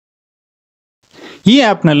ಈ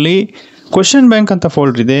ಆ್ಯಪ್ನಲ್ಲಿ question bank ಅಂತ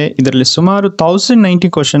ಫೋಲ್ಡರ್ ಇದೆ. ಇದರಲ್ಲಿ ಸುಮಾರು 1090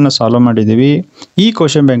 ಕ್ವಶನ್ನ ಸಾಲ್ವ್ ಮಾಡಿದ್ದೀವಿ. ಈ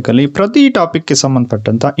ಕ್ವಶನ್ ಬ್ಯಾಂಕಲ್ಲಿ ಪ್ರತಿ ಟಾಪಿಕ್ಗೆ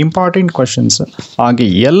ಸಂಬಂಧಪಟ್ಟಂಥ ಇಂಪಾರ್ಟೆಂಟ್ ಕ್ವಶನ್ಸ್ ಹಾಗೆ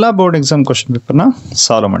ಎಲ್ಲ ಬೋರ್ಡ್ ಎಕ್ಸಾಮ್ ಕ್ವಶನ್ ಪೇಪರ್ನ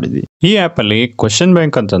ಸಾಲ್ವ್ ಮಾಡಿದ್ವಿ. ಈ ಆ್ಯಪಲ್ಲಿ ಕ್ವಶನ್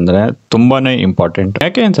ಬ್ಯಾಂಕ್ ಅಂತಂದರೆ ತುಂಬಾ ಇಂಪಾರ್ಟೆಂಟ್.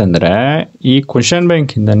 ಯಾಕೆ ಅಂತಂದರೆ ಈ ಕ್ವಶನ್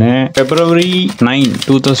ಬ್ಯಾಂಕಿಂದನೇ ಫೆಬ್ರವರಿ 9,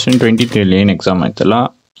 2023 ಏನು ಎಕ್ಸಾಮ್ ಆಯ್ತಲ್ಲ,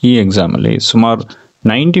 ಈ ಎಕ್ಸಾಮಲ್ಲಿ ಸುಮಾರು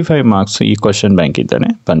 95 ಮಾರ್ಕ್ಸ್ ಈ ಕ್ವಶನ್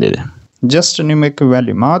ಬ್ಯಾಂಕಿಂದನೇ ಬಂದಿದೆ. ಜಸ್ಟ್ ನ್ಯೂಮೆರಿಕಲ್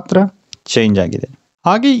ವ್ಯಾಲ್ಯೂ ಮಾತ್ರ ಚೇಂಜ್ ಆಗಿದೆ.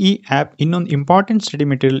 ಹಾಗೆ ಈ ಆ್ಯಪ್ ಇನ್ನೊಂದು ಇಂಪಾರ್ಟೆಂಟ್ ಸ್ಟಡಿ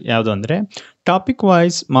ಮೆಟೀರಿಯಲ್ ಯಾವುದು ಅಂದರೆ topic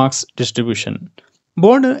wise marks distribution.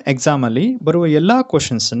 Board ಎಕ್ಸಾಮಲ್ಲಿ ಬರುವ ಎಲ್ಲ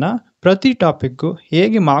ಕ್ವಶನ್ಸನ್ನು ಪ್ರತಿ ಟಾಪಿಕ್ಗೂ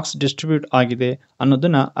ಹೇಗೆ ಮಾರ್ಕ್ಸ್ ಡಿಸ್ಟ್ರಿಬ್ಯೂಟ್ ಆಗಿದೆ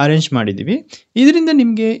ಅನ್ನೋದನ್ನು ಅರೇಂಜ್ ಮಾಡಿದ್ದೀವಿ. ಇದರಿಂದ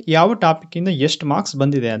ನಿಮಗೆ ಯಾವ ಟಾಪಿಕ್ಕಿಂದ ಎಷ್ಟು ಮಾರ್ಕ್ಸ್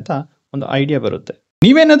ಬಂದಿದೆ ಅಂತ ಒಂದು ಐಡಿಯಾ ಬರುತ್ತೆ.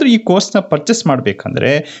 ನೀವೇನಾದರೂ ಈ ಕೋರ್ಸ್ನ ಪರ್ಚೇಸ್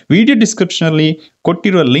ಮಾಡಬೇಕಂದ್ರೆ ವಿಡಿಯೋ ಡಿಸ್ಕ್ರಿಪ್ಷನಲ್ಲಿ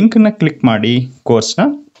ಕೊಟ್ಟಿರೋ ಲಿಂಕನ್ನು ಕ್ಲಿಕ್ ಮಾಡಿ ಕೋರ್ಸ್ನ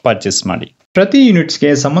ಪರ್ಚೇಸ್ ಮಾಡಿ. ಪ್ರತಿ ಯೂನಿಟ್ಸ್ಗೆ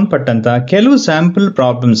ಸಂಬಂಧಪಟ್ಟಂತ ಕೆಲವು ಸ್ಯಾಂಪಲ್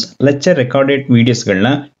ಪ್ರಾಬ್ಲಮ್ಸ್ ಲೆಕ್ಚರ್ ರೆಕಾರ್ಡೆಡ್ ವಿಡಿಯೋಸ್ಗಳನ್ನ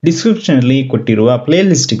ಡಿಸ್ಕ್ರಿಪ್ಷನಲ್ಲಿ ಕೊಟ್ಟಿರುವ ಪ್ಲೇ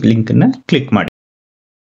ಲಿಸ್ಟ್ ಲಿಂಕನ್ನು ಕ್ಲಿಕ್ ಮಾಡಿ.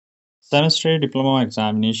 Semester diploma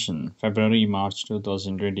examination February March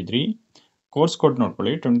 2023. Course code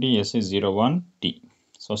ನೋಡ್ಕೊಳ್ಳಿ 20SE01T.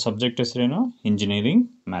 ಸೊ ಸಬ್ಜೆಕ್ಟ್ ಹೆಸರೇನು engineering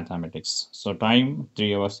mathematics. So time 3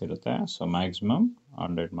 hours ಇರುತ್ತೆ. ಸೊ ಮ್ಯಾಕ್ಸಿಮಮ್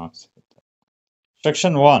 100 ಮಾರ್ಕ್ಸ್ ಇರುತ್ತೆ.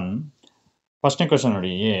 ಸೆಕ್ಷನ್ 1 ಫಸ್ಟ್ನೇ ಕ್ವಶನ್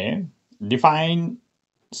ನೋಡಿ. Define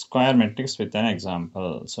square matrix with an example.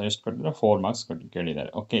 So ಎಷ್ಟು ಕೊಟ್ಟಿದ್ರೆ 4 ಮಾರ್ಕ್ಸ್ ಕೊಟ್ಟು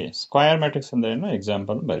ಕೇಳಿದ್ದಾರೆ. ಓಕೆ, ಸ್ಕ್ವೇರ್ ಮೆಟ್ರಿಕ್ಸ್ ಅಂದ್ರೆ ಏನು,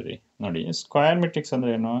 ಎಕ್ಸಾಂಪಲ್ ಬರ್ರಿ. ನೋಡಿ, ಸ್ಕ್ವೇರ್ ಮೆಟ್ರಿಕ್ಸ್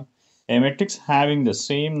ಅಂದ್ರೆ ಏನು, A matrix having the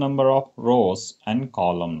same number of rows and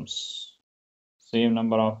columns. Same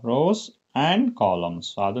number of rows and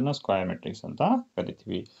columns, ಅದನ್ನ ಸ್ಕ್ವೇರ್ ಮೆಟ್ರಿಕ್ಸ್ ಅಂತ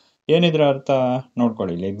ಕರಿತೀವಿ. ಏನಿದ್ರ ಅರ್ಥ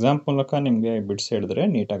ನೋಡ್ಕೊಳ್ಳಿ. ಇಲ್ಲಿ ಎಕ್ಸಾಂಪಲ್ ಮೂಲಕ ನಿಮಗೆ ಬಿಡಿಸಿ ಹೇಳಿದ್ರೆ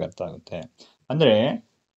ನೀಟಾಗಿ ಅರ್ಥ ಆಗುತ್ತೆ. ಅಂದ್ರೆ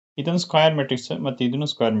ಇದೊಂದು ಸ್ಕ್ವೇರ್ ಮೆಟ್ರಿಕ್ಸ್ ಮತ್ತು ಇದನ್ನು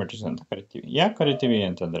ಸ್ಕ್ವೇರ್ ಮೆಟ್ರಿಕ್ಸ್ ಅಂತ ಕರಿತೀವಿ. ಯಾಕೆ ಕರಿತೀವಿ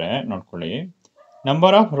ಅಂತಂದ್ರೆ ನೋಡ್ಕೊಳ್ಳಿ,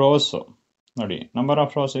 ನಂಬರ್ ಆಫ್ ರೋಸ್ ನೋಡಿ, ನಂಬರ್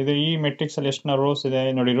ಆಫ್ ರೋಸ್ ಇದು ಈ ಮೆಟ್ರಿಕ್ಸ್ ಅಲ್ಲಿ ಎಷ್ಟು ರೋಸ್ ಇದೆ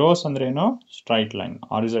ನೋಡಿ. ರೋಸ್ ಅಂದ್ರೆ ಏನು, ಸ್ಟ್ರೈಟ್ ಲೈನ್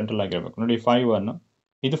ಹಾರಿಜಾಂಟಲ್ ಆಗಿರ್ಬೇಕು. ನೋಡಿ 5 1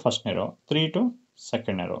 ಇದು ಫಸ್ಟ್ನೇ ರೋ, 3 2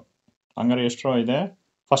 ಸೆಕೆಂಡ್ನೇ ರೋ. ಹಂಗಾರೆ ಎಷ್ಟು ರೋ ಇದೆ,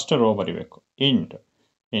 ಫಸ್ಟ್ ರೋ ಬರಿಬೇಕು.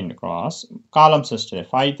 ಇಂಟ್ ಕ್ರಾಸ್ ಕಾಲಮ್ಸ್ ಎಷ್ಟಿದೆ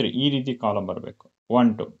 5 3, ಈ ರೀತಿ ಕಾಲಮ್ ಬರಬೇಕು.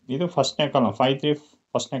 1 2 ಇದು ಫಸ್ಟ್ನೇ ಕಾಲಮ್, 5 3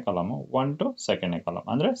 ಫಸ್ಟ್ನೇ ಕಾಲಮ್, 1 2 ಸೆಕೆಂಡ್ನೇ ಕಾಲಮ್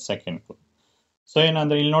ಅಂದ್ರೆ ಸೆಕೆಂಡ್. ಸೊ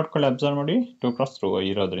ಏನಂದ್ರೆ ಇಲ್ಲಿ ನೋಡ್ಕೊಳ್ಳಿ, ಅಬ್ಸರ್ವ್ ಮಾಡಿ 2 cross 2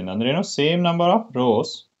 ಇರೋದ್ರಿಂದ ಅಂದ್ರೆ ಏನು, same number of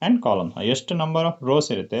rows and columns. ಎಷ್ಟು ನಂಬರ್ ಆಫ್ ರೋಸ್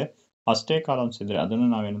ಇರುತ್ತೆ ಅಷ್ಟೇ ಕಾಲಮ್ಸ್ ಇದ್ರೆ ಅದನ್ನು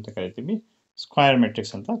ನಾವೇನಂತ ಕರಿತೀವಿ, ಸ್ಕ್ವೇರ್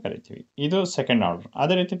ಮೆಟ್ರಿಕ್ಸ್ ಅಂತ ಕರಿತೀವಿ. ಇದು ಸೆಕೆಂಡ್ ಆರ್ಡರ್.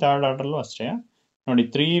 ಅದೇ ರೀತಿ ಥರ್ಡ್ ಆರ್ಡರ್ಲು ಅಷ್ಟೇ ನೋಡಿ,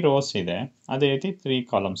 3 ರೋಸ್ ಇದೆ, ಅದೇ ರೀತಿ 3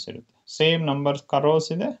 ಕಾಲಮ್ಸ್ ಇರುತ್ತೆ. ಸೇಮ್ ನಂಬರ್ ರೋಸ್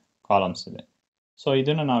ಇದೆ, ಕಾಲಮ್ಸ್ ಇದೆ. ಸೊ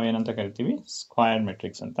ಇದನ್ನು ನಾವೇನಂತ ಕರಿತೀವಿ, ಸ್ಕ್ವೇರ್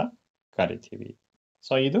ಮೆಟ್ರಿಕ್ಸ್ ಅಂತ ಕರಿತೀವಿ.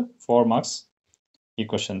 ಸೊ ಇದು 4 ಮಾರ್ಕ್ಸ್ ಈ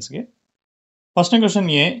ಕ್ವಶನ್ಸ್ಗೆ. ಫಸ್ಟ್ನೇ question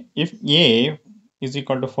A, if A is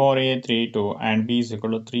equal to 4a 3 2 and b is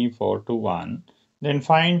equal to 3 4 2 1, then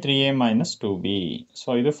find 3a minus 2b. So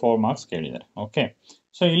ಇದು 4 ಮಾರ್ಕ್ಸ್ ಕೇಳಿದ್ದಾರೆ. ಓಕೆ,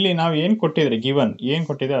 ಸೊ ಇಲ್ಲಿ ನಾವು ಏನು ಕೊಟ್ಟಿದ್ರೆ, ಗಿವನ್ ಏನು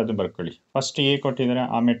ಕೊಟ್ಟಿದ್ರೆ ಅದು ಬರ್ಕೊಳ್ಳಿ. ಫಸ್ಟ್ ಎ ಕೊಟ್ಟಿದ್ದಾರೆ,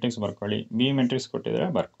 ಆ ಮೆಟ್ರಿಕ್ಸ್ ಬರ್ಕೊಳ್ಳಿ. ಬಿ ಮೆಟ್ರಿಕ್ಸ್ ಕೊಟ್ಟಿದ್ದಾರೆ,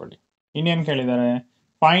 ಬರ್ಕೊಳ್ಳಿ. ಇನ್ನೇನು ಕೇಳಿದ್ದಾರೆ,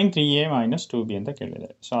 ಫೈಂಡ್ 3a minus 2b ಅಂತ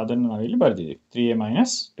ಕೇಳಿದ್ದಾರೆ. ಸೊ ಅದನ್ನು ನಾವು ಇಲ್ಲಿ ಬರ್ದಿದ್ದೀವಿ, 3a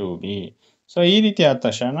minus 2b. ಸೊ ಈ ರೀತಿ ಆದ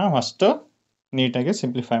ತಕ್ಷಣ ಫಸ್ಟ್ ನೀಟಾಗಿ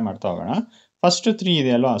ಸಿಂಪ್ಲಿಫೈ ಮಾಡ್ತಾ ಹೋಗೋಣ. ಫಸ್ಟ್ 3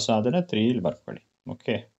 ಇದೆ ಅಲ್ವಾ, ಸೊ ಅದನ್ನು 3 ಇಲ್ಲಿ ಬರ್ಕೊಳ್ಳಿ.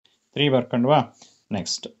 ಓಕೆ, 3 ಬರ್ಕೊಂಡ್ವಾ.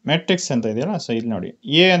 ನೆಕ್ಸ್ಟ್ ಮೆಟ್ರಿಕ್ಸ್ ಅಂತ ಇದೆಯಲ್ಲ, ಸೊ ಇಲ್ಲಿ ನೋಡಿ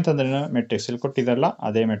ಎ ಅಂತಂದ್ರೆ ಮೆಟ್ರಿಕ್ಸ್ ಇಲ್ಲಿ ಕೊಟ್ಟಿದ್ದಾರಲ್ಲ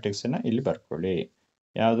ಅದೇ ಮೆಟ್ರಿಕ್ಸನ್ನು ಇಲ್ಲಿ ಬರ್ಕೊಳ್ಳಿ.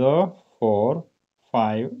 ಯಾವುದೋ 4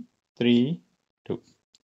 5 3 2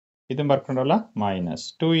 ಇದನ್ನು ಬರ್ಕೊಂಡಲ್ಲ, ಮೈನಸ್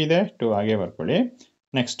 2 ಇದೆ, 2 ಹಾಗೆ ಬರ್ಕೊಳ್ಳಿ.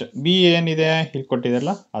 ನೆಕ್ಸ್ಟ್ ಬಿ ಏನಿದೆ ಇಲ್ಲಿ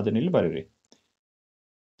ಕೊಟ್ಟಿದ್ದಾರಲ್ಲ ಅದನ್ನ ಇಲ್ಲಿ ಬರೀರಿ.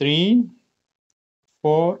 3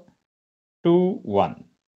 4 2 1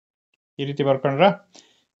 ಈ ರೀತಿ ಬರ್ಕೊಂಡ್ರ.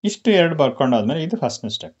 ಇಷ್ಟು 2 ಬರ್ಕೊಂಡಾದ್ಮೇಲೆ ಇದು ಫಸ್ಟ್ನೇ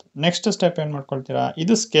ಸ್ಟೆಪ್. ನೆಕ್ಸ್ಟ್ ಸ್ಟೆಪ್ ಏನು ಮಾಡ್ಕೊಳ್ತೀರಾ,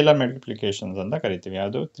 ಇದು ಸ್ಕೇಲರ್ ಮಲ್ಟಿಪ್ಲಿಕೇಶನ್ಸ್ ಅಂತ ಕರಿತೀವಿ.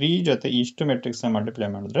 ಯಾವುದು 3 ಜೊತೆ ಇಷ್ಟು ಮೆಟ್ರಿಕ್ಸ್ನ ಮಲ್ಟಿಪ್ಲೈ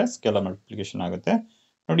ಮಾಡಿದ್ರೆ ಸ್ಕೇಲರ್ ಮಲ್ಟಿಪ್ಲಿಕೇಶನ್ ಆಗುತ್ತೆ.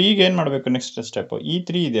 ನೋಡಿ ಈಗ ಏನು ಮಾಡಬೇಕು, ನೆಕ್ಸ್ಟ್ ಸ್ಟೆಪ್ ಈ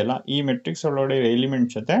 3 ಇದೆಯಲ್ಲ ಈ ಮೆಟ್ರಿಕ್ಸ್ ಒಳಗಡೆ ಎಲಿಮೆಂಟ್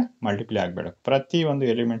ಜೊತೆ ಮಲ್ಟಿಪ್ಲೈ ಆಗಬೇಕು. ಪ್ರತಿ ಒಂದು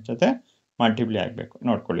ಎಲಿಮೆಂಟ್ ಜೊತೆ ಮಲ್ಟಿಪ್ಲೈ ಆಗಬೇಕು.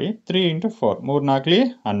 ನೋಡ್ಕೊಳ್ಳಿ 3 × 4 3 4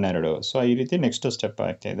 12. ಸೊ ಈ ರೀತಿ ನೆಕ್ಸ್ಟ್ ಸ್ಟೆಪ್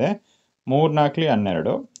ಆಗ್ತಾ ಇದೆ. 3 4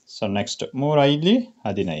 12. So next 3 5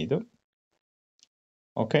 15.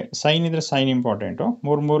 ಓಕೆ, ಸೈನ್ ಇದ್ರೆ ಸೈನ್ ಇಂಪಾರ್ಟೆಂಟು.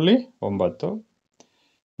 3 3 9.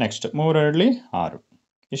 ನೆಕ್ಸ್ಟ್ 3 2 6.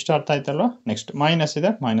 ಇಷ್ಟು ಅರ್ಥ ಆಯ್ತಲ್ವ. ನೆಕ್ಸ್ಟ್ ಮೈನಸ್ ಇದೆ,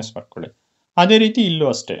 ಮೈನಸ್ ಬರ್ಕೊಳ್ಳಿ. ಅದೇ ರೀತಿ ಇಲ್ಲೂ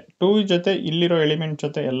ಅಷ್ಟೇ 2 ಜೊತೆ ಇಲ್ಲಿರೋ ಎಲಿಮೆಂಟ್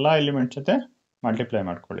ಜೊತೆ ಎಲ್ಲ ಎಲಿಮೆಂಟ್ ಜೊತೆ ಮಲ್ಟಿಪ್ಲೈ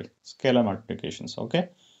ಮಾಡ್ಕೊಳ್ಳಿ, ಸ್ಕೇಲರ್ ಮಲ್ಟಿಪ್ಲಿಕೇಶನ್ಸ್. ಓಕೆ,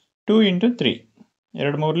 2 × 3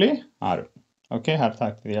 2 3 6. ಓಕೆ, ಅರ್ಥ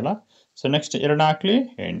ಆಗ್ತಿದೆಯಲ್ಲ. So next 2 4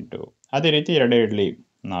 8. ಅದೇ ರೀತಿ 2 2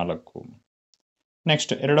 4.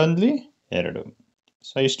 ನೆಕ್ಸ್ಟ್ 2 1 2.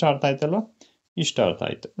 ಸೊ ಇಷ್ಟು ಅರ್ಥ ಆಯ್ತಲ್ವ, ಇಷ್ಟು ಅರ್ಥ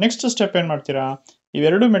ಆಯಿತು. ನೆಕ್ಸ್ಟ್ ಸ್ಟೆಪ್ ಏನು ಮಾಡ್ತೀರಾ,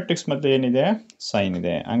 ಇವೆರಡು ಮೆಟ್ರಿಕ್ಸ್ ಮಧ್ಯೆ ಏನಿದೆ, ಸೈನ್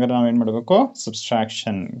ಇದೆ. ಹಂಗಾರೆ ನಾವೇನು ಮಾಡಬೇಕು,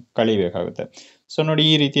 ಸಬ್ಸ್ಟ್ರಾಕ್ಷನ್ ಕಳಿಬೇಕಾಗುತ್ತೆ. ಸೊ ನೋಡಿ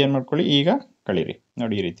ಈ ರೀತಿ ಏನು ಮಾಡ್ಕೊಳ್ಳಿ, ಈಗ ಕಳೀರಿ.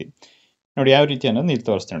 ನೋಡಿ ಈ ರೀತಿ ನೋಡಿ ಯಾವ ರೀತಿ ಅನ್ನೋದು ಇಲ್ಲಿ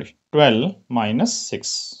ತೋರಿಸ್ತೀನಿ ನೋಡಿ. 12 -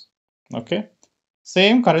 6. ಓಕೆ,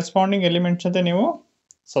 ಸೇಮ್ ಕರೆಸ್ಪಾಂಡಿಂಗ್ ಎಲಿಮೆಂಟ್ ಜೊತೆ ನೀವು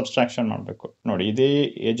ಸಬ್ಸ್ಟ್ರಾಕ್ಷನ್ ಮಾಡಬೇಕು. ನೋಡಿ ಇದೇ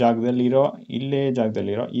ಜಾಗದಲ್ಲಿರೋ ಇಲ್ಲೇ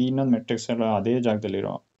ಜಾಗದಲ್ಲಿರೋ ಈ ಇನ್ನೊಂದು ಮೆಟ್ರಿಕ್ಸ್ ಎಲ್ಲ ಅದೇ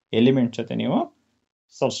ಜಾಗದಲ್ಲಿರೋ ಎಲಿಮೆಂಟ್ ಜೊತೆ ನೀವು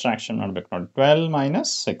ಸಬ್ಸ್ಟ್ರಾಕ್ಷನ್ ಮಾಡಬೇಕು. ನೋಡಿ 12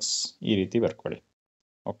 ಮೈನಸ್ 6 ಈ ರೀತಿ ಬರ್ಕೊಳ್ಳಿ.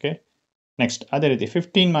 ಓಕೆ, ನೆಕ್ಸ್ಟ್ ಅದೇ ರೀತಿ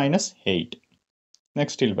 15 ಮೈನಸ್ 8.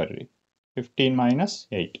 ನೆಕ್ಸ್ಟ್ ಇಲ್ಲಿ ಬರ್ರಿ 15 ಮೈನಸ್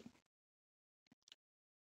 8.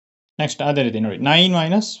 ನೆಕ್ಸ್ಟ್ ಅದೇ ರೀತಿ ನೋಡಿ 9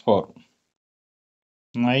 minus 4.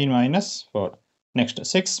 9 minus 4. Next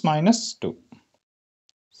 6 minus 2.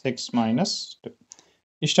 6 minus 2.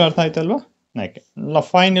 ಇಷ್ಟು ಅರ್ಥ ಆಯ್ತಲ್ವಾ? ಯಾಕೆ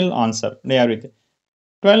ಫೈನಲ್ ಆನ್ಸರ್ ಯಾವ ರೀತಿ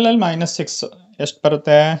 12 ಅಲ್ಲಿ ಮೈನಸ್ 6 ಎಷ್ಟು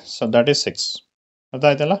ಬರುತ್ತೆ? So that is 6. ಅರ್ಥ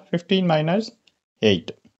ಆಯ್ತಲ್ಲ? 15 ಮೈನಸ್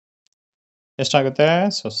 8 ಎಷ್ಟಾಗುತ್ತೆ?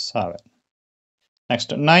 So 7.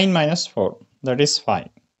 Next 9 minus 4 that is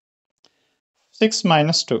 5. 6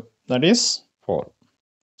 minus 2 that is 4.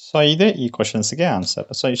 So ಇದೆ ಈ ಕ್ವಶನ್ಸ್ಗೆ ಆನ್ಸರ್.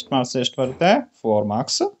 ಸೊ ಇಷ್ಟು ಮಾರ್ಕ್ಸ್ ಎಷ್ಟು ಬರುತ್ತೆ? 4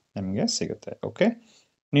 ಮಾರ್ಕ್ಸ್ ನಿಮಗೆ ಸಿಗುತ್ತೆ. ಓಕೆ,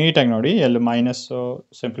 ನೀಟಾಗಿ ನೋಡಿ ಎಲ್ಲಿ ಮೈನಸ್ಸು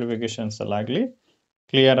ಸಿಂಪ್ಲಿಫಿಕೇಶನ್ಸ್ ಅಲ್ಲಾಗಲಿ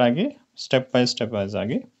ಕ್ಲಿಯರ್ ಆಗಿ ಸ್ಟೆಪ್ ಬೈ ವೈಸ್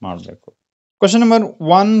ಆಗಿ ಮಾಡಬೇಕು. Question number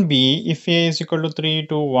 1b, if a is equal to 3,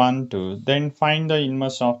 2, 1, 2, then find the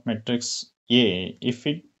inverse of matrix A if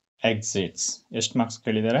it exists. ಎಷ್ಟು ಮಾರ್ಕ್ಸ್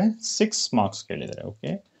ಕೇಳಿದ್ದಾರೆ? 6 ಮಾರ್ಕ್ಸ್ ಕೇಳಿದ್ದಾರೆ.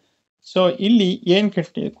 ಓಕೆ, ಸೊ ಇಲ್ಲಿ ಏನು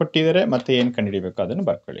ಕೊಟ್ಟಿದ್ದಾರೆ ಮತ್ತೆ ಏನು ಕಂಡುಹಿಡಿಬೇಕು ಅದನ್ನು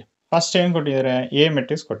ಬರ್ಕೊಳ್ಳಿ. ಫಸ್ಟ್ ಏನು ಕೊಟ್ಟಿದ್ದಾರೆ? ಎ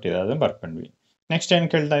ಮೆಟ್ರಿಕ್ಸ್ ಕೊಟ್ಟಿದ್ದಾರೆ, ಅದನ್ನು ಬರ್ಕೊಂಡ್ವಿ. ನೆಕ್ಸ್ಟ್ ಏನು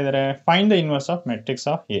ಕೇಳ್ತಾ ಇದ್ದಾರೆ? Find the inverse of matrix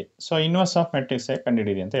of A. So inverse of matrix A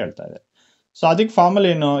ಕಂಡುಹಿಡಿಯಿರಿ ಅಂತ ಹೇಳ್ತಾ ಇದ್ದಾರೆ. ಸೊ ಅದಕ್ಕೆ ಫಾರ್ಮಲ್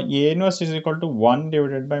ಏನು? A inverse is equal to 1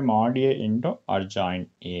 divided by ಮಾಡ್ A into adjoint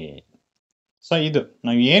A. So ಇದು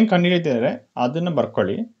ನಾವು ಏನು ಕಂಡುಹಿಡಿತಿದ್ದಾರೆ ಅದನ್ನು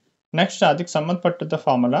ಬರ್ಕೊಳ್ಳಿ. ನೆಕ್ಸ್ಟ್ ಅದಕ್ಕೆ ಸಂಬಂಧಪಟ್ಟಂಥ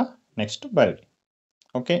ಫಾರ್ಮುಲಾ ನೆಕ್ಸ್ಟ್ ಬರೀರಿ.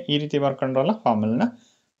 ಓಕೆ, ಈ ರೀತಿ ಬರ್ಕೊಂಡ್ರಲ್ಲ ಫಾರ್ಮುಲನ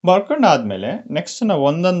ಬರ್ಕೊಂಡಾದ್ಮೇಲೆ ನೆಕ್ಸ್ಟ್ ನಾವು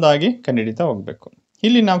ಒಂದೊಂದಾಗಿ ಕಂಡುಹಿಡಿತಾ ಹೋಗಬೇಕು.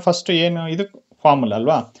 ಇಲ್ಲಿ ನಾವು ಫಸ್ಟ್ ಏನು ಇದು ಫಾರ್ಮುಲಾ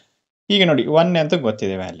ಅಲ್ವಾ? ಈಗ ನೋಡಿ 1 ಅಂತ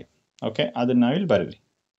ಗೊತ್ತಿದೆ ವ್ಯಾಲ್ಯೂ. ಓಕೆ, ಅದನ್ನು ನಾವಿಲ್ಲಿ ಬರೀರಿ.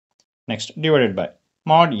 ನೆಕ್ಸ್ಟ್ ಡಿವೈಡೆಡ್ ಬೈ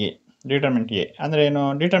ಮಾಡ್ ಎ, ಡಿಟರ್ಮೆಂಟ್ ಎ ಅಂದರೆ ಏನು?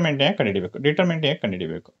 ಡಿಟರ್ಮೆಂಟ್ ಎ ಕಂಡುಹಿಡಿಬೇಕು. ಡಿಟರ್ಮೆಂಟ್ ಎ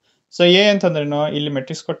ಕಂಡುಹಿಡಿಬೇಕು. ಸೊ ಎ ಅಂತಂದ್ರೇನು? ಇಲ್ಲಿ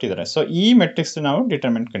ಮೆಟ್ರಿಕ್ಸ್ ಕೊಟ್ಟಿದ್ದಾರೆ. ಸೊ ಈ ಮೆಟ್ರಿಕ್ಸ್ ನಾವು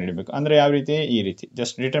ಡಿಟರ್ಮೆಂಟ್ ಕಂಡುಹಿಡಿಬೇಕು. ಅಂದರೆ ಯಾವ ರೀತಿ? ಈ ರೀತಿ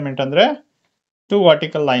ಜಸ್ಟ್ ಡಿಟರ್ಮೆಂಟ್ ಅಂದರೆ 2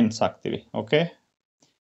 ವರ್ಟಿಕಲ್ ಲೈನ್ಸ್ ಹಾಕ್ತೀವಿ. ಓಕೆ,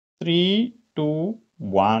 3, 2,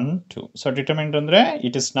 1, 2. ಸೊ ಡಿಟರ್ಮೆಂಟ್ ಅಂದರೆ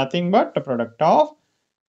it is nothing but product of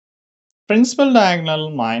principal diagonal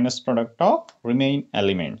minus product of remain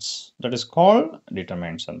elements. That is called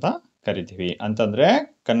determinants ಅಂತ ಕರಿತೀವಿ ಅಂತಂದ್ರೆ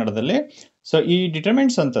ಕನ್ನಡದಲ್ಲಿ. ಸೊ ಈ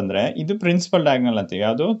ಡಿಟರ್ಮೆಂಟ್ಸ್ ಅಂತಂದ್ರೆ ಇದು ಪ್ರಿನ್ಸಿಪಲ್ ಡಯಾಗ್ನಲ್ ಅಂತೀವಿ.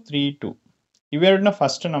 ಯಾವುದು? 3, 2. ಇವೆರಡನ್ನ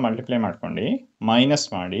ಫಸ್ಟ್ ನಾವು ಮಲ್ಟಿಪ್ಲೈ ಮಾಡ್ಕೊಂಡು ಮೈನಸ್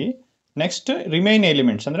ಮಾಡಿ ನೆಕ್ಸ್ಟ್ ರಿಮೈನ್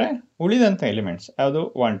ಎಲಿಮೆಂಟ್ಸ್ ಅಂದರೆ ಉಳಿದಂಥ ಎಲಿಮೆಂಟ್ಸ್ ಯಾವುದು?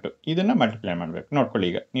 1, 2 ಇದನ್ನು ಮಲ್ಟಿಪ್ಲೈ ಮಾಡಬೇಕು. ನೋಡ್ಕೊಳ್ಳಿ,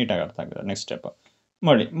 ಈಗ ನೀಟಾಗಿ ಅರ್ಥ ಆಗಿದೆ. ನೆಕ್ಸ್ಟ್ ಸ್ಟೆಪ್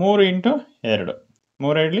ನೋಡಿ 3 into 2,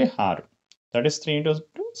 3 2 6 that is 3 into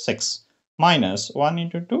 2 6 minus 1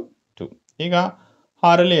 into 2 2. ಈಗ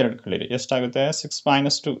 6ರಲ್ಲಿ 2 ಕಳೀರಿ, ಎಷ್ಟಾಗುತ್ತೆ? 6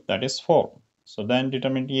 minus 2 that is 4. So then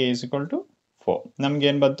ಡಿಟರ್ಮೆಂಟ್ A is equal to 4. ನಮ್ಗೆ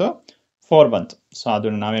ಏನು ಬಂತು? 4 ಬಂತು. ಸೊ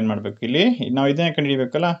ಅದನ್ನು ನಾವೇನು ಮಾಡಬೇಕು? ಇಲ್ಲಿ ನಾವು ಇದನ್ನೇ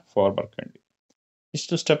ಕಂಡುಹಿಡಿಬೇಕಲ್ಲ, 4 ಬರ್ಕೊಂಡ್ವಿ.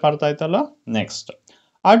 ಇಷ್ಟು ಸ್ಟೆಪ್ ಅರ್ಥ ಆಯ್ತಲ್ಲ? Next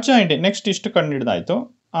adjoint. ನೆಕ್ಸ್ಟ್ ಇಷ್ಟು ಕಂಡುಹಿಡಿದಾಯ್ತು.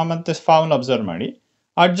 ಮತ್ತೆ ಫಾರ್ಮುಲಾ ಅಬ್ಸರ್ವ್ ಮಾಡಿ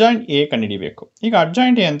ಅಡ್ಜಾಯಿಂಟ್ ಎ ಕಂಡುಹಿಡಿಬೇಕು. ಈಗ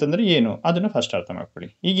ಅಡ್ಜಾಯಿಂಟ್ ಎ ಅಂತಂದ್ರೆ ಏನು ಅದನ್ನು ಫಸ್ಟ್ ಅರ್ಥ ಮಾಡ್ಕೊಳ್ಳಿ.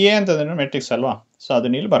 ಈಗ ಎ ಅಂತಂದ್ರೆ ಮೆಟ್ರಿಕ್ಸ್ ಅಲ್ವಾ? ಸೊ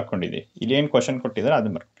ಅದನ್ನ ಇಲ್ಲಿ ಬರ್ಕೊಂಡಿದೆ. ಇಲ್ಲಿ ಏನು ಕ್ವಶನ್ ಕೊಟ್ಟಿದ್ದಾರೆ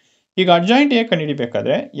ಅದನ್ನ ಬರ್ಕೊಂಡು ಈಗ ಅಡ್ಜಾಯಿಂಟ್ ಎ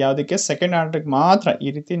ಕಂಡುಹಿಡಿಬೇಕಾದ್ರೆ ಯಾವುದಕ್ಕೆ? ಸೆಕೆಂಡ್ ಆರ್ಡರ್ಗೆ ಮಾತ್ರ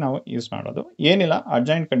ಈ ರೀತಿ ನಾವು ಯೂಸ್ ಮಾಡೋದು. ಏನಿಲ್ಲ,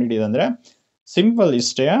 ಅಡ್ಜಾಯಿಂಟ್ ಕಂಡುಹಿಡಿಯೋದಂದ್ರೆ ಸಿಂಪಲ್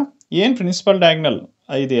ಇಷ್ಟೇ. ಏನು ಪ್ರಿನ್ಸಿಪಲ್ ಡಯಾಗ್ನಲ್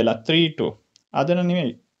ಇದೆಯಲ್ಲ 3, 2 ಅದನ್ನು ನೀವು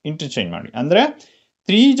ಇಂಟರ್ಚೇಂಜ್ ಮಾಡಿ. ಅಂದರೆ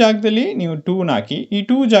 3 ಜಾಗದಲ್ಲಿ ನೀವು 2ನ ಹಾಕಿ, ಈ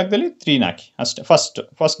 2 ಜಾಗದಲ್ಲಿ 3ನ ಹಾಕಿ ಅಷ್ಟೇ.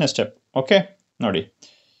 ಫಸ್ಟ್ನೇ ಸ್ಟೆಪ್. ಓಕೆ, ನೋಡಿ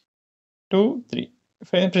 2, 3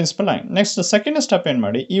 principal line. Next second step ಏನು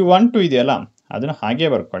ಮಾಡಿ? ಈ 1, 2 ಇದೆಯಲ್ಲ ಅದನ್ನು ಹಾಗೆ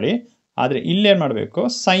ಬರ್ಕೊಳ್ಳಿ. ಆದರೆ ಇಲ್ಲೇನು ಮಾಡಬೇಕು?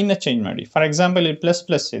 ಸೈನ್ನ ಚೇಂಜ್ ಮಾಡಿ. ಫಾರ್ ಎಕ್ಸಾಂಪಲ್ ಇಲ್ಲಿ ಪ್ಲಸ್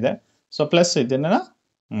ಪ್ಲಸ್ ಇದೆ, ಸೊ ಪ್ಲಸ್ ಇದನ್ನು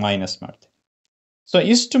ಮೈನಸ್ ಮಾಡ್ತೀವಿ. ಸೊ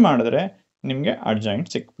ಇಷ್ಟು ಮಾಡಿದ್ರೆ ನಿಮಗೆ ಅಡ್ಜಾಯಿಂಟ್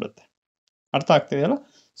ಸಿಕ್ಬಿಡುತ್ತೆ. ಅರ್ಥ ಆಗ್ತಿದೆಯಲ್ಲ?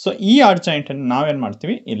 ಸೊ ಈ ಅಡ್ಜಾಯಿಂಟನ್ನು ನಾವೇನು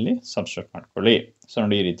ಮಾಡ್ತೀವಿ? ಇಲ್ಲಿ ಸಬ್ಸ್ಟಿಟ್ಯೂಟ್ ಮಾಡ್ಕೊಳ್ಳಿ. ಸೊ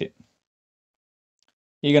ನೋಡಿ ಈ ರೀತಿ.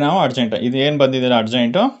 ಈಗ ನಾವು ಅಡ್ಜಾಯಿಂಟ್ ಇದು ಏನು ಬಂದಿದೆ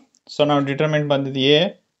ಅಡ್ಜಾಯಿಂಟು. ಸೊ ನಾವು ಡಿಟರ್ಮೆಂಟ್ ಬಂದಿದ್ದು ಎ,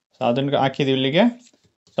 ಸೊ ಅದನ್ನು ಹಾಕಿದ್ದೀವಿ ಇಲ್ಲಿಗೆ.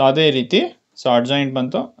 ಸೊ ಅದೇ ರೀತಿ ಸೊ ಅಡ್ಜಾಯಿಂಟ್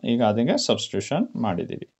ಬಂತು. ಈಗ ಅದಕ್ಕೆ ಸಬ್ಸ್ಟಿಟ್ಯೂಷನ್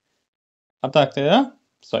ಮಾಡಿದ್ದೀವಿ. ಅರ್ಥ ಆಗ್ತಿದೆಯಾ?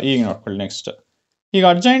 ಸೊ ಈಗ ನೋಡ್ಕೊಳ್ಳಿ ನೆಕ್ಸ್ಟ್. ಈಗ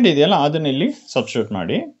ಅಡ್ಜಾಯಿಂಟ್ ಇದೆಯಲ್ಲ ಅದನ್ನ ಇಲ್ಲಿ ಸಬ್ಸ್ಟಿಟ್ಯೂಟ್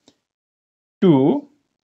ಮಾಡಿ. 2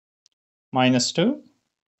 ಮೈನಸ್ 2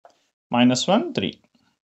 ಮೈನಸ್ 1 3.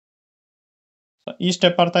 ಸೊ ಈ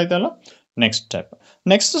ಸ್ಟೆಪ್ ಅರ್ಥ ಆಯ್ತಲ್ಲ?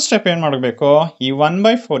 ನೆಕ್ಸ್ಟ್ ಸ್ಟೆಪ್ ಏನು ಮಾಡಬೇಕು? ಈ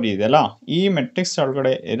 1/4 ಇದೆಯಲ್ಲ ಈ ಮೆಟ್ರಿಕ್ಸ್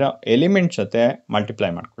ಒಳಗಡೆ ಇರೋ ಎಲಿಮೆಂಟ್ ಜೊತೆ ಮಲ್ಟಿಪ್ಲೈ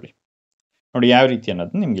ಮಾಡ್ಕೊಳ್ಳಿ. ನೋಡಿ ಯಾವ ರೀತಿ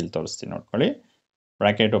ಅನ್ನೋದನ್ನ ನಿಮ್ಗೆ ಇಲ್ಲಿ ತೋರಿಸ್ತೀನಿ. ನೋಡ್ಕೊಳ್ಳಿ,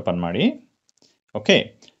 ಬ್ರಾಕೆಟ್ ಓಪನ್ ಮಾಡಿ. ಓಕೆ,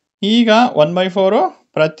 ಈಗ 1/4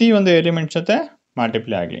 ಪ್ರತಿ ಒಂದು ಎಲಿಮೆಂಟ್ ಜೊತೆ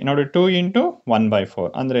ಮಲ್ಟಿಪ್ಲೈ ಆಗಲಿ. ನೋಡಿ 2 ಇಂಟು 1/4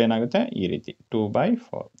 ಅಂದರೆ ಏನಾಗುತ್ತೆ? ಈ ರೀತಿ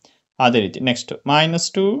 2/4. ಅದೇ ರೀತಿ ನೆಕ್ಸ್ಟ್ ಮೈನಸ್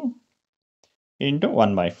 2 ಇಂಟು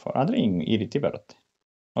 1/4 ಅಂದರೆ ಈ ರೀತಿ ಬರುತ್ತೆ.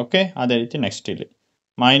 ಓಕೆ, ಅದೇ ರೀತಿ ನೆಕ್ಸ್ಟ್ ಇಲ್ಲಿ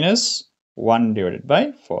minus 1 divided by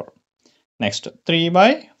 4. Next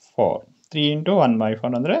 3/4, 3 into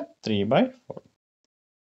 1/4 ಅಂದರೆ 3/4.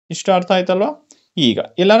 ಇಷ್ಟು ಅರ್ಥ ಆಯ್ತಲ್ವಾ? ಈಗ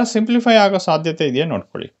ಎಲ್ಲಾರು ಸಿಂಪ್ಲಿಫೈ ಆಗೋ ಸಾಧ್ಯತೆ ಇದೆಯಾ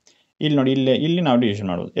ನೋಡ್ಕೊಳ್ಳಿ. ಇಲ್ಲಿ ನೋಡಿ, ಇಲ್ಲಿ ನಾವು ಡಿವಿಷನ್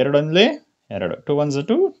ಮಾಡೋದು. 2 1 2, 2 1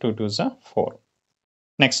 2, 2 2 4.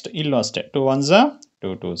 ನೆಕ್ಸ್ಟ್ ಇಲ್ಲೂ ಅಷ್ಟೇ, 2 1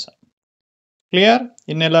 2 2. ಕ್ಲಿಯರ್?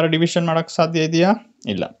 ಇನ್ನೆಲ್ಲರೂ ಡಿವಿಷನ್ ಮಾಡೋಕ್ಕೆ ಸಾಧ್ಯ ಇದೆಯಾ?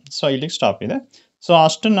 ಇಲ್ಲ. ಸೊ ಇಲ್ಲಿಗೆ ಸ್ಟಾಪ್ ಇದೆ. ಸೊ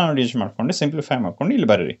ಅಷ್ಟನ್ನು ನಾವು ಡಿವಿಷನ್ ಮಾಡ್ಕೊಂಡು ಸಿಂಪ್ಲಿಫೈ ಮಾಡ್ಕೊಂಡು ಇಲ್ಲಿ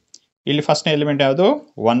ಬರೀರಿ. ಇಲ್ಲಿ ಫಸ್ಟ್ನೇ ಎಲಿಮೆಂಟ್ ಯಾವುದು?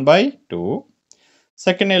 1/2.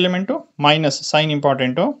 Second element minus, sign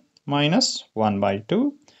important, -1/2.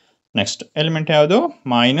 Next element ಯಾವುದು?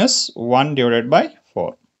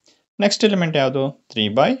 -1/4. ನೆಕ್ಸ್ಟ್ ಎಲಿಮೆಂಟ್ ಯಾವುದು?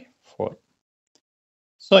 3/4.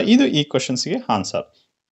 ಸೊ ಇದು ಈ ಕ್ವಶನ್ಸ್ಗೆ ಆನ್ಸರ್.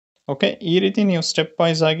 ಓಕೆ, ಈ ರೀತಿ ನೀವು ಸ್ಟೆಪ್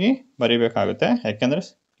ವೈಸ್ ಆಗಿ ಬರೀಬೇಕಾಗುತ್ತೆ. ಯಾಕೆಂದರೆ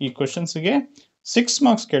ಈ ಕ್ವಶನ್ಸ್ಗೆ 6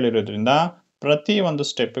 ಮಾರ್ಕ್ಸ್ ಕೇಳಿರೋದ್ರಿಂದ ಪ್ರತಿ ಒಂದು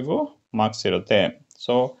ಸ್ಟೆಪ್ಪಿಗೂ ಮಾರ್ಕ್ಸ್ ಇರುತ್ತೆ.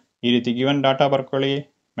 ಸೊ ಈ ರೀತಿ ಗಿವನ್ ಡಾಟಾ ಬರ್ಕೊಳ್ಳಿ,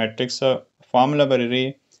 ಮ್ಯಾಟ್ರಿಕ್ಸ್ ಫಾರ್ಮುಲಾ ಬರೀರಿ,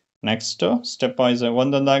 ನೆಕ್ಸ್ಟ್ ಸ್ಟೆಪ್ ವೈಸ್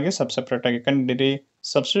ಒಂದೊಂದಾಗಿ ಸಪ್ರೇಟಾಗಿ ಕಂಡಿರಿ,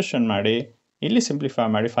 ಸಬ್ಸ್ಟಿಟ್ಯೂಷನ್ ಮಾಡಿ, ಇಲ್ಲಿ ಸಿಂಪ್ಲಿಫೈ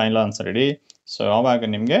ಮಾಡಿ, ಫೈನಲ್ ಆನ್ಸರ್ ಇಡಿ. ಸೊ ಆವಾಗ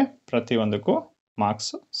ನಿಮಗೆ ಪ್ರತಿಯೊಂದಕ್ಕೂ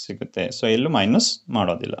ಮಾರ್ಕ್ಸ್ ಸಿಗುತ್ತೆ. ಸೊ ಎಲ್ಲೂ ಮೈನಸ್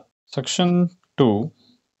ಮಾಡೋದಿಲ್ಲ. Section 2,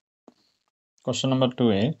 question number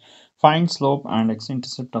 2a, find slope and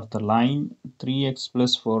x-intercept of the line 3x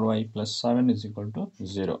plus 4y plus 7 is equal to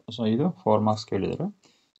 0. So ಇದು 4 ಮಾರ್ಕ್ಸ್ ಕೇಳಿದ್ದಾರೆ.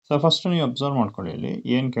 ಸೊ ಫಸ್ಟ್ ನೀವು ಅಬ್ಸರ್ವ್ ಮಾಡ್ಕೊಳ್ಳಿ, ಇಲ್ಲಿ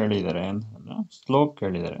ಏನು ಕೇಳಿದ್ದಾರೆ ಅಂತಂದ್ರೆ ಸ್ಲೋಪ್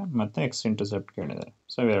ಕೇಳಿದ್ದಾರೆ ಮತ್ತು ಎಕ್ಸ್ ಇಂಟರ್ಸೆಪ್ಟ್ ಕೇಳಿದ್ದಾರೆ.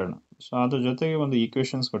 ಸೊ ಇವೆರಡು. ಸೊ ಅದ್ರ ಜೊತೆಗೆ ಒಂದು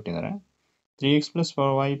ಈಕ್ವೇಷನ್ಸ್ ಕೊಟ್ಟಿದ್ದಾರೆ, 3x plus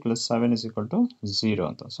 4y plus 7 is equal to 0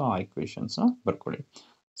 ಅಂತ. ಸೊ ಆ ಈಕ್ವೇಷನ್ಸ್ನ ಬರ್ಕೊಳ್ಳಿ.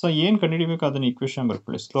 ಸೊ ಏನು ಕಂಡುಹಿಡಿಬೇಕು ಅದನ್ನು ಈಕ್ವೇಷನ್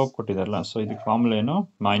ಬರ್ಕೊಳ್ಳಿ. ಸ್ಲೋಪ್ ಕೊಟ್ಟಿದ್ದಾರಲ್ಲ, ಸೊ ಇದಕ್ಕೆ ಫಾರ್ಮುಲಾ ಏನು?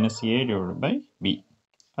 -a/b.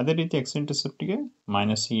 ಅದೇ ರೀತಿ ಎಕ್ಸ್ ಇಂಟರ್ಸೆಪ್ಟಿಗೆ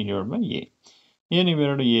 -c/a. ಏನು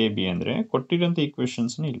ಇವೆರಡು ಎ ಬಿ ಅಂದರೆ ಕೊಟ್ಟಿರೋಂಥ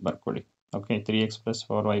ಈಕ್ವೇಷನ್ಸ್ನ ಇಲ್ಲಿ ಬರ್ಕೊಳ್ಳಿ. Okay, 3x plus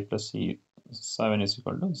 4y plus 7 is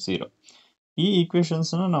equal to 0. ಈ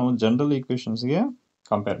ಈಕ್ವೇಷನ್ಸ್ನ ನಾವು ಜನರಲ್ ಈಕ್ವೇಷನ್ಸ್ಗೆ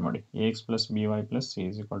ಕಂಪೇರ್ ಮಾಡಿ. ax plus by plus c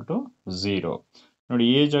is equal to 0. ನೋಡಿ,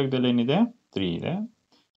 ಎ ಜಾಗದಲ್ಲಿ ಏನಿದೆ? 3 ಇದೆ.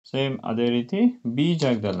 ಸೇಮ್ ಅದೇ ರೀತಿ ಬಿ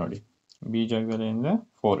ಜಾಗದಲ್ಲಿ ನೋಡಿ, ಬಿ ಜಾಗದಲ್ಲಿ ಏನಿದೆ?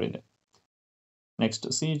 4 ಇದೆ. ನೆಕ್ಸ್ಟ್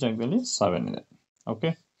ಸಿ ಜಾಗದಲ್ಲಿ 7 ಇದೆ. ಓಕೆ,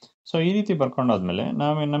 ಸೊ ಈ ರೀತಿ ಬರ್ಕೊಂಡಾದ್ಮೇಲೆ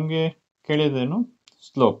ನಮಗೆ ಕೇಳಿದೇನು?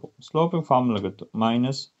 ಸ್ಲೋಪಿಗೆ ಫಾರ್ಮುಲಾ ಗೊತ್ತು,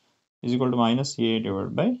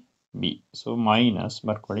 -a/b. ಸೊ ಮೈನಸ್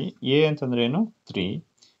ಬರ್ಕೊಳ್ಳಿ. ಎ ಅಂತಂದ್ರೆ ಏನು? 3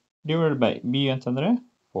 ಡಿವೈಡ್ ಬೈ ಬಿ ಅಂತಂದರೆ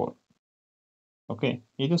 4. ಓಕೆ,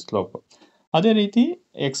 ಇದು ಸ್ಲೋಪ್. ಅದೇ ರೀತಿ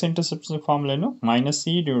ಎಕ್ಸ್ ಇಂಟರ್ಸೆಪ್ಟ್ ಫಾರ್ಮುಲಾ ಏನು?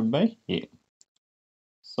 -c/a.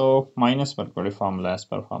 ಸೊ ಮೈನಸ್ ಬರ್ಕೊಳ್ಳಿ formula, as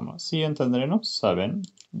per formula. C ಅಂತಂದ್ರೆ ಏನು? 7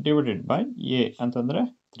 ಡಿವೈಡೆಡ್ ಬೈ ಎ ಅಂತಂದರೆ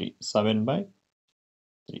 3, 7/3.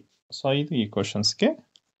 ಸೊ ಇದು ಈ ಕ್ವಶನ್ಸ್ಗೆ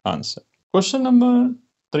answer. Question number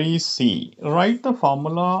 3c, right the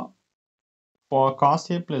formula for cos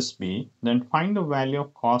a plus b, then find the value of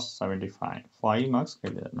cos 75. 5 marks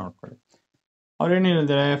ಕೇಳಿದ್ದಾರೆ, ನೋಡ್ಕೊಳ್ಳಿ. ಅವ್ರೇನು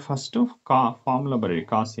ಹೇಳಿದ್ದಾರೆ? ಫಸ್ಟು ಫಾರ್ಮುಲಾ ಬರೀರಿ,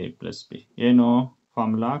 cos a plus b. ಏನು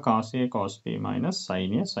formula? cos a cos b minus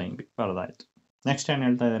sin a sin b. ಬರೆದಾಯ್ತು. Next ಏನು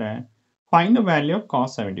ಹೇಳ್ತಾ ಇದ್ದಾರೆ? Find the value of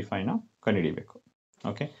cos 75ನ ಕಂಡುಹಿಡಿಬೇಕು.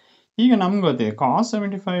 ಓಕೆ, ಈಗ ನಮ್ಗೆ ಗೊತ್ತಿದೆ cos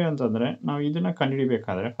 75 ಅಂತಂದರೆ ನಾವು ಇದನ್ನು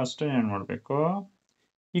ಕಂಡುಹಿಡಿಬೇಕಾದ್ರೆ ಫಸ್ಟ್ ಏನು ಮಾಡಬೇಕು?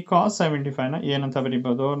 ಈ cos 75ನ ಏನಂತ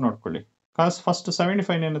ಬರಿಬೋದು ನೋಡ್ಕೊಳ್ಳಿ. ಫಸ್ಟ್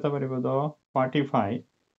 75 ಏನಂತ ಬರಿಬೋದು? 45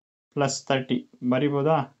 ಪ್ಲಸ್ 30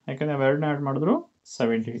 ಬರಿಬೋದಾ? ಯಾಕಂದರೆ ಅವೆರಡನ್ನ ಆ್ಯಡ್ ಮಾಡಿದ್ರು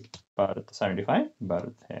 70 ಬರುತ್ತೆ, 75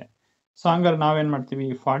 ಬರುತ್ತೆ. ಸೊ ಹಂಗಾರೆ ನಾವೇನು ಮಾಡ್ತೀವಿ?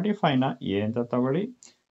 ಈ 45ನ ಎ ಅಂತ ತಗೊಳ್ಳಿ,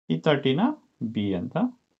 ಈ 30ನ ಬಿ ಅಂತ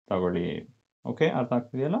ತಗೊಳ್ಳಿ. ಓಕೆ, ಅರ್ಥ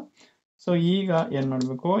ಆಗ್ತಿದೆಯಲ್ಲ? ಸೊ ಈಗ ಏನು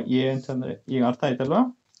ಮಾಡಬೇಕು? ಎ ಅಂತಂದರೆ ಈಗ ಅರ್ಥ ಆಯ್ತಲ್ವಾ?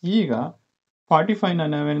 ಈಗ 45ನ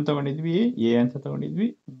ನಾವೇನು ತಗೊಂಡಿದ್ವಿ? ಎ ಅಂತ ತಗೊಂಡಿದ್ವಿ,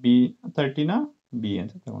 ಬಿ 30ನ ಬಿ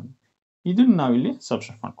ಅಂತ ತಗೊಂಡಿದ್ವಿ. ಇದನ್ನು ನಾವಿಲ್ಲಿ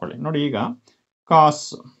ಸಬ್ಸ್ಟ್ರಾಕ್ಟ್ ಮಾಡ್ಕೊಳ್ಳಿ. ನೋಡಿ, ಈಗ ಕಾಸ್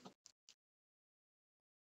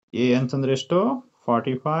ಎ ಅಂತಂದರೆ ಎಷ್ಟು?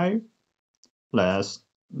 45 ಪ್ಲಸ್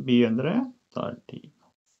ಬಿ ಅಂದರೆ 30.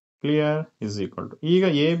 ಕ್ಲಿಯರ್? ಇಸ್ ಈಕ್ವಲ್ ಟು, ಈಗ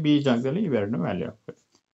ಎ ಬಿ ಜಾಗದಲ್ಲಿ ಇವೆರಡನ್ನೂ ವ್ಯಾಲ್ಯೂ ಹಾಕ್ಬೇಕು.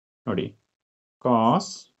 ನೋಡಿ,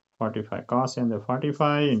 ಕಾಸ್ 45, ಕಾಸ್ ಅಂದರೆ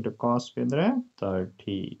 45 ಇಂಟು ಕಾಸ್ ಬಿ ಅಂದರೆ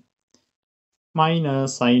 30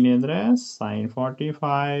 ಮೈನಸ್ ಸೈನ್ ಅಂದರೆ ಸೈನ್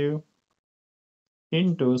 45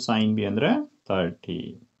 ಇಂಟು ಸೈನ್ ಬಿ ಅಂದರೆ 30.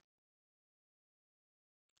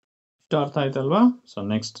 ಇಷ್ಟು ಅರ್ಥ ಆಯ್ತಲ್ವಾ? ಸೊ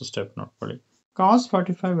ನೆಕ್ಸ್ಟ್ ಸ್ಟೆಪ್ ನೋಡ್ಕೊಳ್ಳಿ. ಕಾಸ್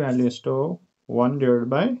 45 ವ್ಯಾಲ್ಯೂ ಎಷ್ಟು?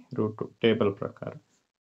 1/√2 ಟೇಬಲ್ ಪ್ರಕಾರ.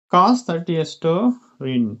 ಕಾಸ್ 30 ಎಷ್ಟು?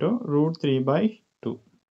 ಇಂಟು √3/2.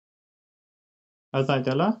 ಅರ್ಥ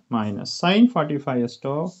ಆಯ್ತಲ್ಲ? ಮೈನಸ್ ಸೈನ್ 45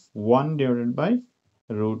 ಎಷ್ಟು?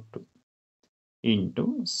 1/√2 ಇಂಟು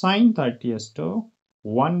ಸೈನ್ 30 ಎಷ್ಟು?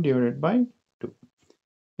 1/2.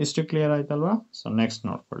 ಇಷ್ಟು ಕ್ಲಿಯರ್ ಆಯ್ತಲ್ವಾ? ಸೊ ನೆಕ್ಸ್ಟ್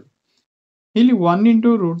ನೋಡ್ಕೊಳ್ಳಿ. ಇಲ್ಲಿ 1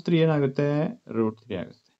 ಇಂಟು √3 ಏನಾಗುತ್ತೆ? √3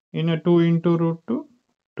 ಆಗುತ್ತೆ. ಇನ್ನು 2 ಇಂಟು √2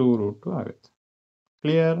 2√2 ಆಗುತ್ತೆ.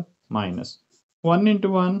 ಕ್ಲಿಯರ್? ಮೈನಸ್ 1 ಇಂಟು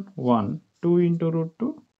 1 1, 2 ಇಂಟು √2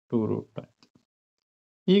 2√2 ಆಯಿತು.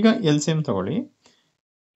 ಈಗ LCM ತಗೊಳ್ಳಿ.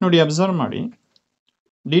 ನೋಡಿ, ಅಬ್ಸರ್ವ್ ಮಾಡಿ,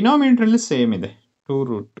 ಡಿನಾಮಿನೇಟ್ರಲ್ಲಿ ಸೇಮ್ ಇದೆ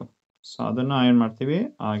 2√2. ಸೊ ಅದನ್ನು ಏನು ಮಾಡ್ತೀವಿ?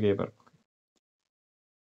 ಹಾಗೆ ಬರ್ಕೊಳ್ಳಿ.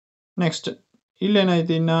 ನೆಕ್ಸ್ಟ್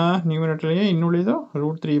ಇಲ್ಲೇನಾಯ್ತು ಇನ್ನು ನ್ಯೂಮಿನೇಟರ್ಗೆ ಇನ್ನುಳಿದು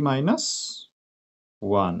 √3 -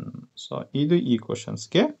 1. ಸೊ ಇದು ಈ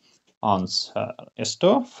ಕ್ವಶನ್ಸ್ಗೆ ಆನ್ಸರ್. ಎಷ್ಟು?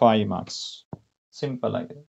 5 ಮಾರ್ಕ್ಸ್. ಸಿಂಪಲ್ ಆಗಿದೆ.